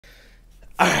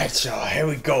Alright, y'all, here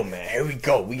we go, man. Here we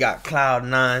go. We got Cloud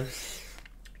 9,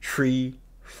 3racha.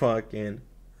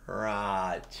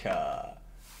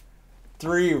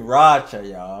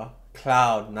 3racha, y'all.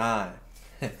 Cloud 9.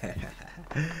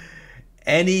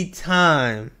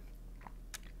 Anytime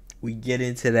we get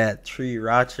into that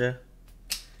 3racha,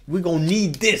 we gonna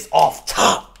need this off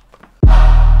top. We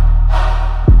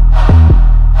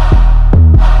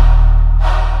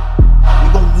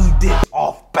gonna need this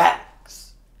off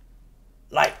backs.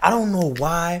 Like, I don't know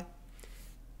why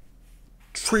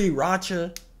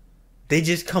 3racha, they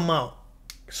just come out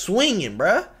swinging,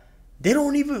 bruh. They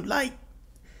don't even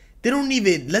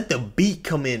let the beat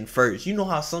come in first. You know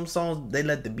how some songs, they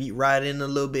let the beat ride in a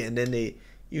little bit and then they,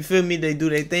 you feel me, they do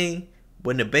their thing.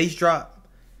 When the bass drop,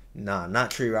 nah,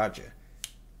 not 3racha.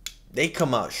 They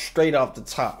come out straight off the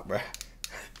top, bruh.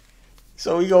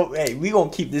 So we gonna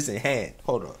keep this in hand.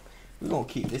 Hold on. We gonna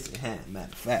keep this in hand,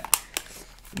 matter of fact.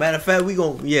 We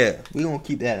gonna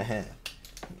keep that in hand.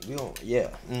 We gonna,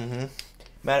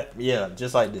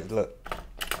 just like this, look.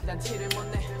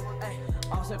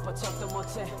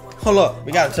 Hold up,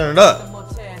 we gotta turn it up.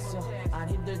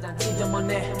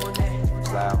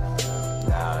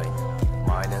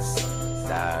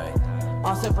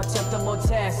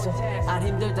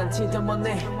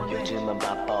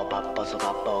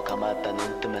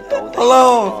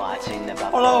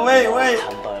 Hold on, wait,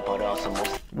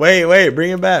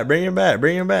 bring it back.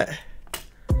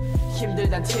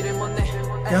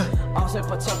 Yeah.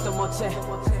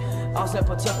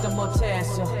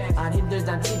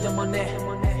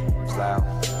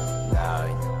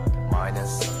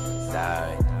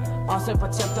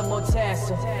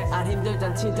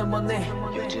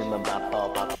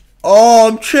 Oh,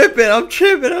 I'm tripping.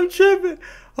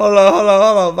 Hold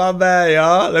on, my bad,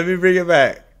 y'all. Let me bring it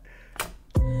back.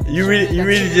 You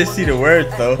really just see the words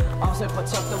though.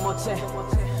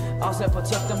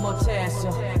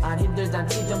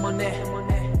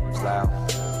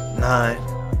 9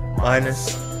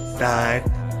 minus 9.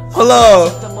 Hello.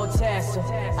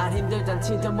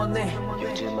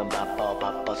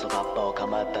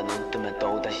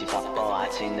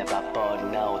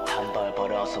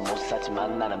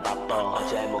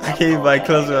 I can't even buy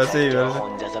clothes when I say it.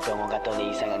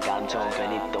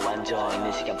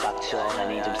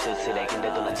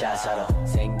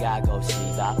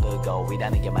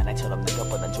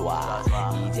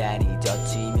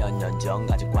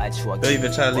 Don't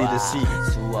even try to leave the seat.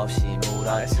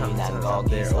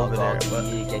 Over there,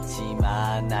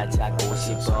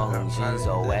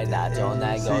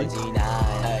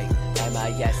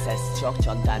 MISS 추억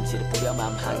전 단지를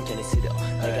뿌려맘 한켠에 스려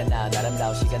내가 낳은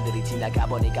아름다운 시간들이 지나가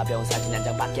보니 가벼운 사진 한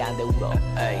장밖에 안 돼 울어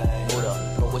물어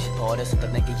보고 싶어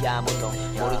어렸었던 내게 아무도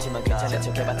모르지만 괜찮은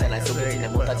척 해봤자 날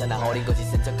속이지는 못하잖아 어린 거짓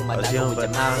센 척 그만 나고 이제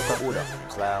마음껏 울어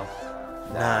Cloud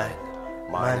 9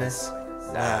 minus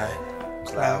 9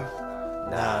 Cloud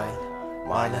 9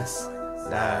 minus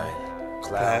 9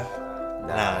 Cloud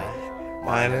 9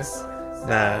 minus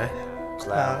 9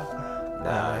 Cloud 9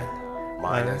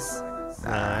 minus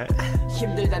 9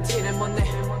 힘들단 티를 못 내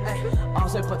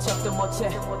어설퍼 척도 못해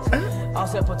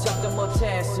어설퍼 척도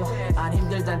못했어 안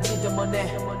힘들단 티도 못 내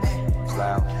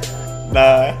Cloud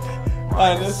 9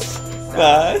 minus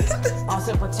 9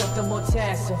 어설퍼 척도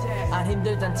못했어 안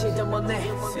힘들단 티도 못 내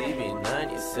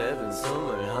CB97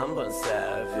 21번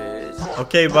savage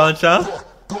오케이 반차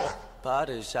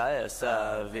바르샤야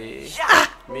savage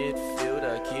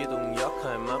midfielder 기둥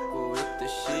역할 맡고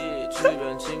있듯이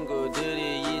주변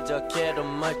친구들이 이적해도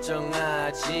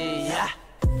멀쩡하지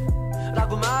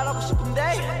라고 말하고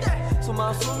싶은데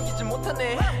소마음 숨기지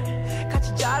못하네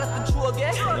같이 자랐던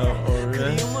추억에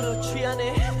그리움으로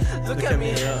취하네 Look at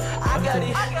me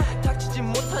아가리 닥치지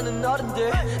못하는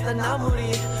어른들 난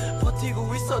아무리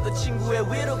버티고 있어도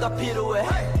친구의 위로가 필요해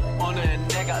오늘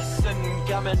내가 쓴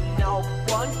가면 now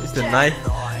It's the knife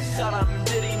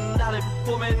사람들이 나를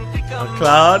보면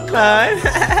Cloud 9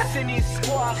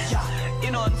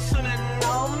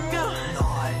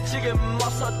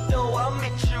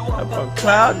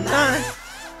 Cloud 9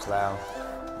 Cloud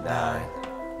 9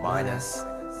 minus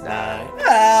 9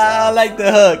 I like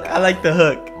the hook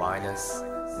minus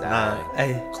 9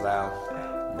 hey Cloud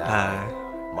 9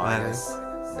 minus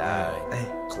 9 hey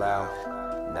Cloud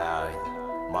 9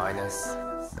 minus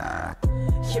 9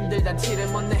 힘들단 티를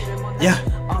못 내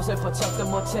어설퍼 척도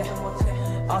못해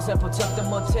어설퍼 척도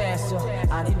못했어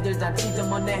안 힘들단 티도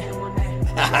못 내 9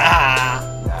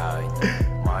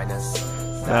 minus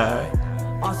 9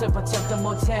 어설퍼 척도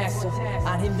못했어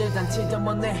안 힘들단 티도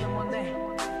못 내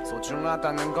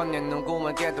소중하다는 건 얘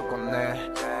누구에게도 건네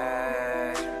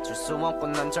줄 수 없고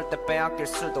난 절대 빼앗길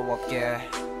수도 없게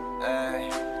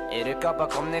이럴까봐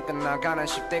겁내 끝나가는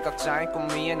 10대 각자의 꿈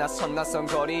위에 나선 낯선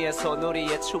거리에서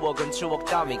우리의 추억은 추억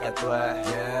따위가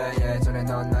돼. 예전에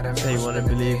넌 나를 Say you wanna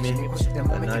believe me,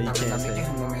 but now you can't say.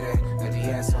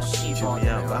 You shoot me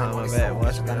out behind my back,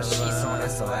 watch me out of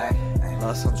line.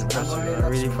 Lost something precious, man,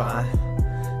 really fine.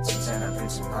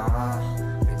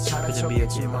 Couldn't be a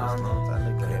kid, man.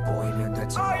 그래 보이면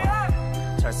됐잖아.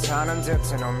 잘 사는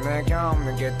듯은 내가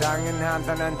없는 게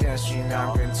당연하다는 듯이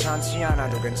난 괜찮지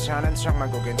않아도 괜찮은 척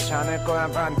말고 괜찮을 거야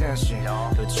반드시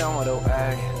표정으로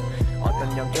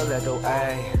어떤 연결에도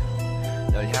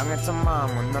널 향했던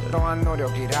마음은 너 또한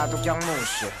노력이라도 그냥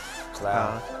무시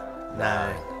Cloud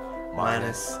 9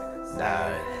 minus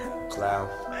 9 Cloud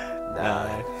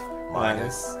 9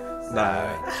 minus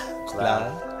 9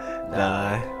 Cloud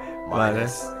 9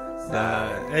 minus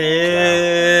 9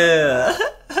 Yeah.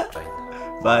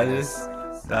 Minus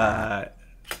 9.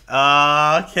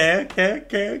 Okay.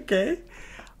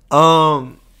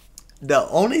 The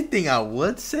only thing I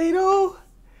would say though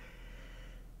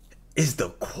is the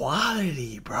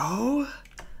quality, bro.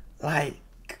 Like,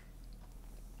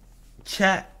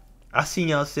 chat, I seen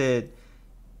y'all said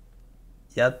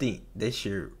y'all think they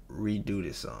should redo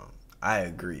this song. I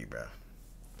agree, bro.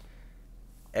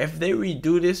 If they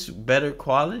redo this better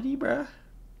quality, bro,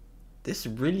 this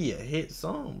is really a hit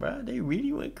song, bro. They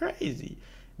really went crazy.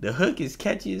 The hook is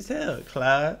catchy as hell.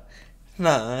 Cloud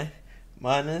 9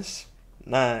 minus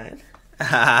 9.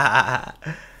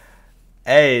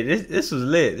 Hey, this was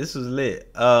lit. This was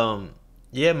lit.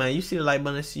 Yeah, man. You see the like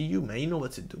button, see you, man. You know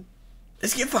what to do.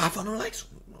 Let's get 500 likes.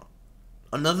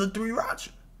 Another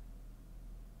 3racha.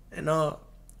 And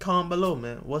comment below,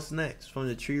 man. What's next from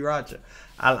the 3racha?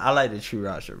 I like the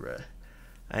 3racha, bro.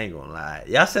 I ain't gonna lie.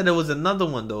 Y'all said there was another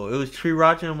one though. It was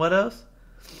 3racha and what else?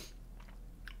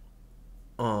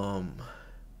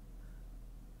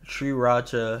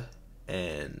 3racha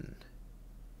and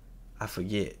I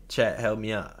forget. Chat, help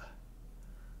me out.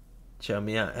 Help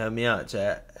me out,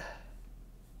 chat.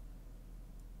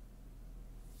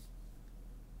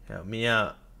 Help me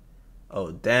out.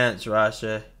 Oh, Dance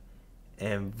Racha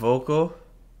and Vocal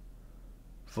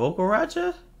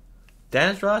Racha?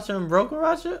 Dance Racha and Vocal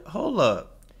Racha? Hold up.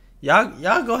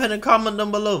 Y'all go ahead and comment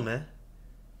down below, man.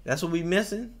 That's what we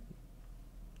missing.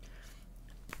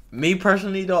 Me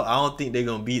personally though, I don't think they're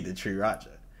gonna beat the 3racha.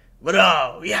 But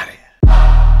we out here.